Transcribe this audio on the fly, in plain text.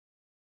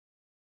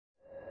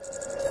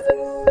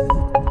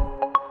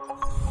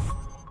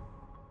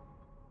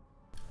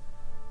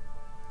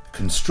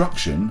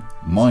Construction,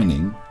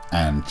 mining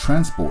and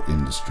transport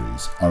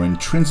industries are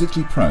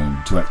intrinsically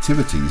prone to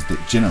activities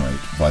that generate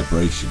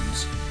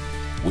vibrations,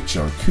 which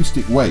are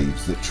acoustic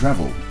waves that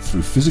travel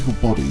through physical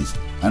bodies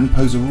and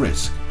pose a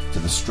risk to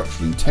the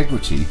structural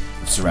integrity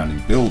of surrounding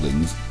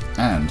buildings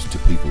and to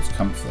people's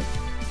comfort.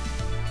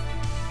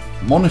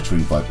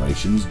 Monitoring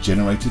vibrations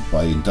generated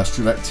by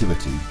industrial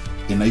activity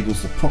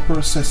enables the proper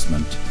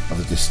assessment of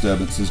the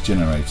disturbances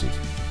generated,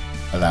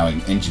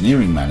 allowing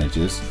engineering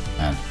managers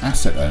and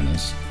asset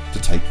owners to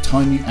take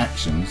timely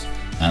actions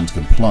and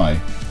comply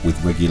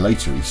with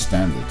regulatory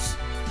standards.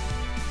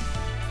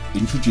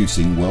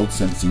 Introducing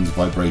Worldsensing's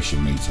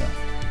vibration meter,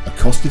 a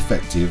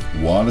cost-effective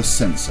wireless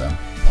sensor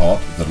part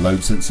of the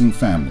load sensing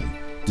family,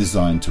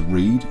 designed to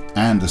read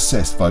and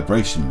assess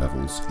vibration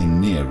levels in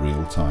near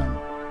real time.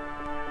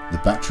 The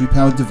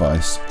battery-powered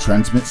device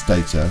transmits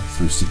data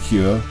through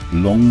secure,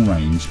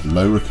 long-range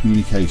LoRa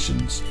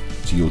communications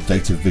to your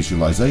data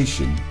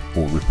visualization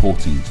or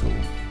reporting tool.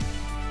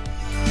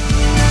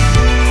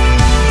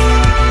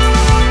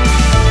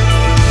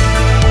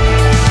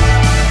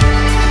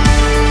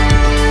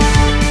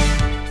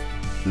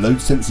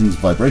 Worldsensing's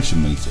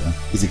vibration meter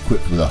is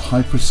equipped with a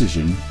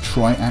high-precision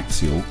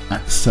triaxial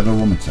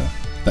accelerometer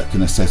that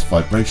can assess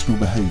vibrational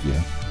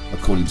behaviour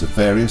according to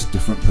various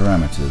different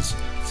parameters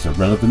that are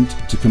relevant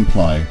to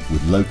comply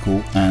with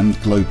local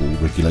and global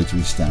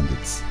regulatory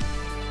standards.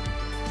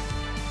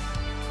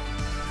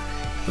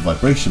 The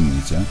vibration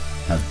meter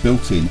has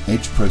built-in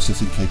edge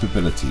processing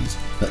capabilities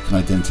that can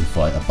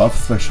identify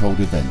above-threshold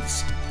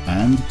events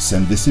and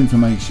send this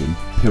information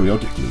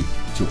periodically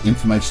to your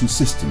information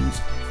systems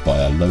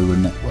via LoRa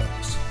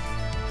networks.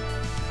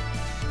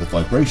 The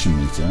vibration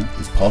meter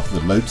is part of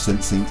the load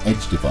sensing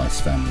edge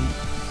device family,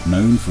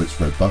 known for its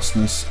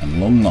robustness and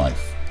long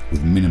life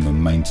with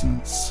minimum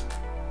maintenance.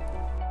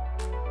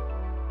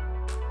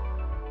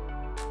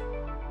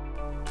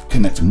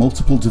 Connect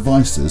multiple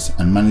devices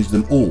and manage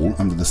them all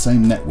under the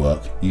same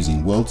network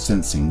using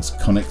Worldsensing's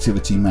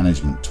connectivity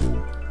management tool.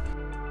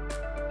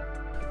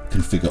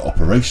 Configure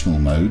operational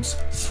modes,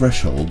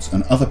 thresholds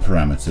and other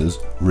parameters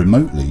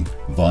remotely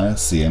via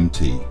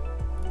CMT.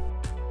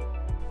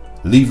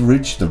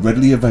 Leverage the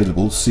readily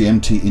available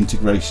CMT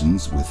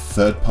integrations with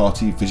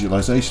third-party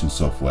visualization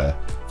software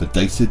for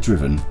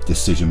data-driven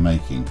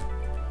decision-making.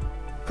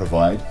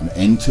 Provide an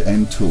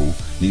end-to-end tool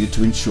needed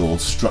to ensure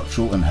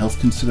structural and health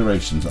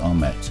considerations are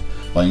met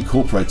by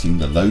incorporating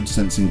the load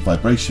sensing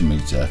vibration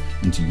meter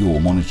into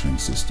your monitoring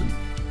system,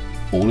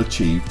 all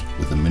achieved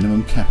with a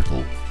minimum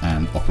capital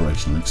and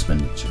operational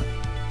expenditure.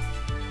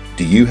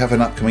 Do you have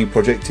an upcoming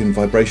project in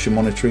vibration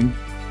monitoring?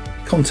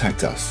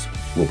 Contact us,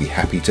 we'll be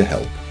happy to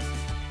help.